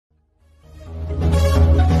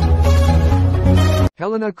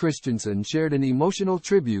Helena Christensen shared an emotional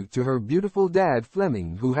tribute to her beautiful dad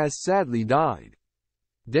Fleming, who has sadly died.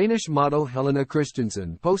 Danish model Helena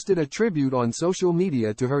Christensen posted a tribute on social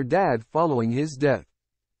media to her dad following his death.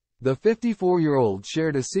 The 54-year-old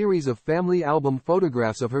shared a series of family album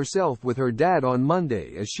photographs of herself with her dad on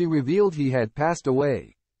Monday as she revealed he had passed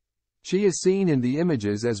away. She is seen in the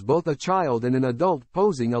images as both a child and an adult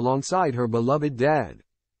posing alongside her beloved dad.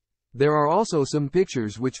 There are also some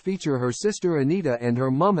pictures which feature her sister Anita and her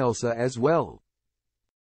mum Elsa as well.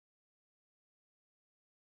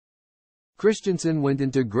 Christensen went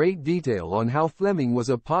into great detail on how Fleming was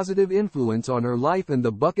a positive influence on her life and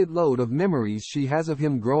the bucket load of memories she has of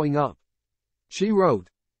him growing up. She wrote,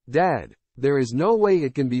 "Dad, there is no way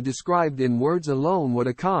it can be described in words alone what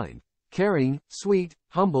a kind, caring, sweet,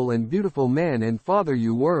 humble and beautiful man and father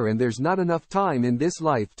you were, and there's not enough time in this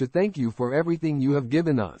life to thank you for everything you have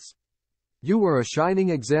given us. You were a shining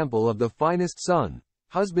example of the finest son,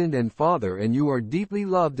 husband and father, and you are deeply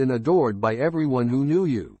loved and adored by everyone who knew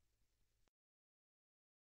you.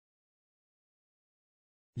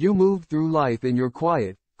 You moved through life in your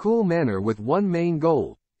quiet, cool manner with one main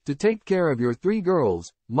goal, to take care of your 3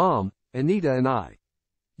 girls, Mom, Anita and I.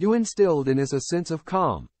 You instilled in us a sense of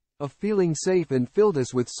calm, of feeling safe, and filled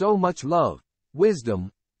us with so much love,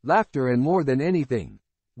 wisdom, laughter and more than anything,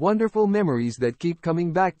 wonderful memories that keep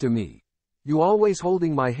coming back to me. You always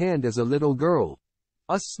holding my hand as a little girl.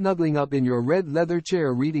 Us snuggling up in your red leather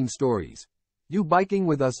chair reading stories. You biking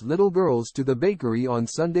with us little girls to the bakery on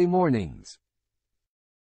Sunday mornings.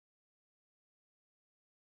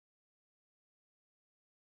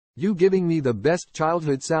 You giving me the best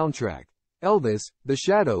childhood soundtrack, Elvis, The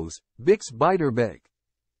Shadows, Bix Beiderbecke."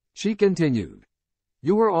 She continued.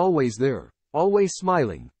 "You were always there, always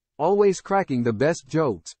smiling, always cracking the best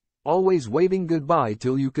jokes, always waving goodbye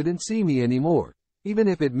till you couldn't see me anymore, even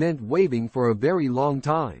if it meant waving for a very long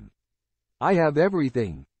time. I have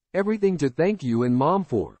everything to thank you and Mom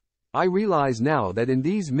for. I realize now that in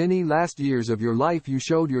these many last years of your life you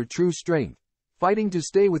showed your true strength, fighting to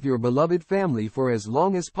stay with your beloved family for as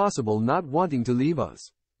long as possible, not wanting to leave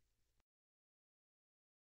us.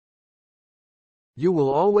 You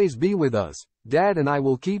will always be with us, Dad, and I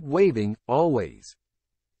will keep waving, always."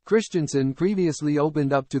 Christensen previously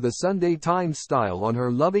opened up to the Sunday Times style on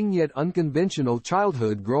her loving yet unconventional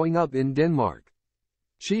childhood growing up in Denmark.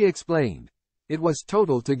 She explained, "It was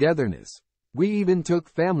total togetherness. We even took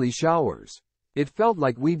family showers. It felt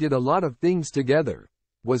like we did a lot of things together.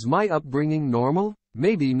 Was my upbringing normal?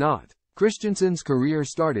 Maybe not." Christensen's career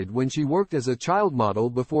started when she worked as a child model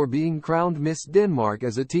before being crowned Miss Denmark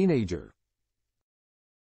as a teenager.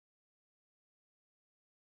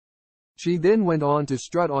 She then went on to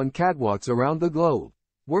strut on catwalks around the globe,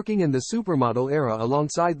 working in the supermodel era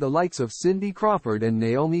alongside the likes of Cindy Crawford and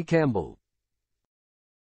Naomi Campbell.